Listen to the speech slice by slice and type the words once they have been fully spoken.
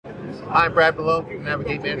Hi, I'm Brad Malone from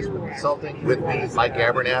Navigate Management Consulting. With me is Mike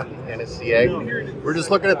Abernathy, NSCA. We're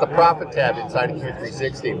just looking at the profit tab inside of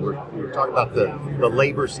Q360. We're talking about the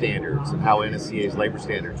labor standards and how NSCA's labor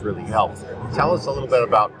standards really help. Tell us a little bit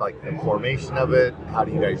about the formation of it. How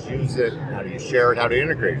do you guys use it? How do you share it? How do you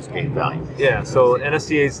integrate it to gain value? Yeah, so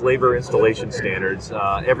NSCA's labor installation standards,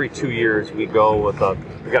 every 2 years we go with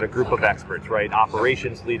we've got a group of experts, right?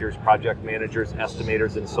 Operations leaders, project managers,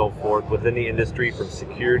 estimators, and so forth within the industry, from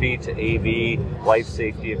security to AV, life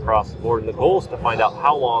safety, across the board. And the goal is to find out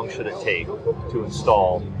how long should it take to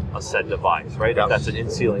install a said device, right? If that's an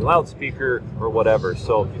in-ceiling loudspeaker or whatever.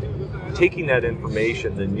 So taking that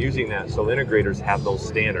information, then using that so integrators have those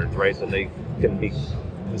standards, right? So they can be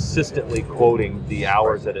consistently quoting the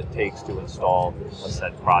hours that it takes to install a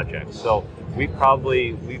said project. So we've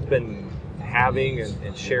been having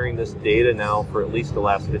and sharing this data now for at least the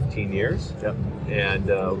last 15 years. Yep. And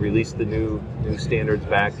released the new standards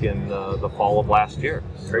back in the fall of last year.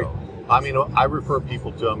 Great. So, I refer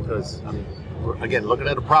people to them because, again, looking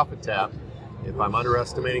at a profit tab, if I'm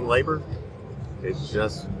underestimating labor,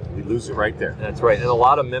 we lose it right there. That's right. And a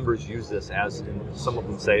lot of members use this and some of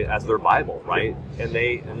them say, as their Bible, right? And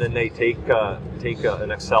then they take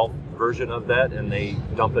an Excel version of that and they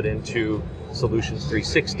dump it into Solutions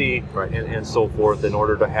 360 and so forth in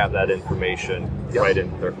order to have that information right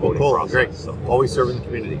in their quoting process. Great. So always serving the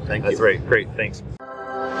community. Thank you. That's right. Great. Thanks.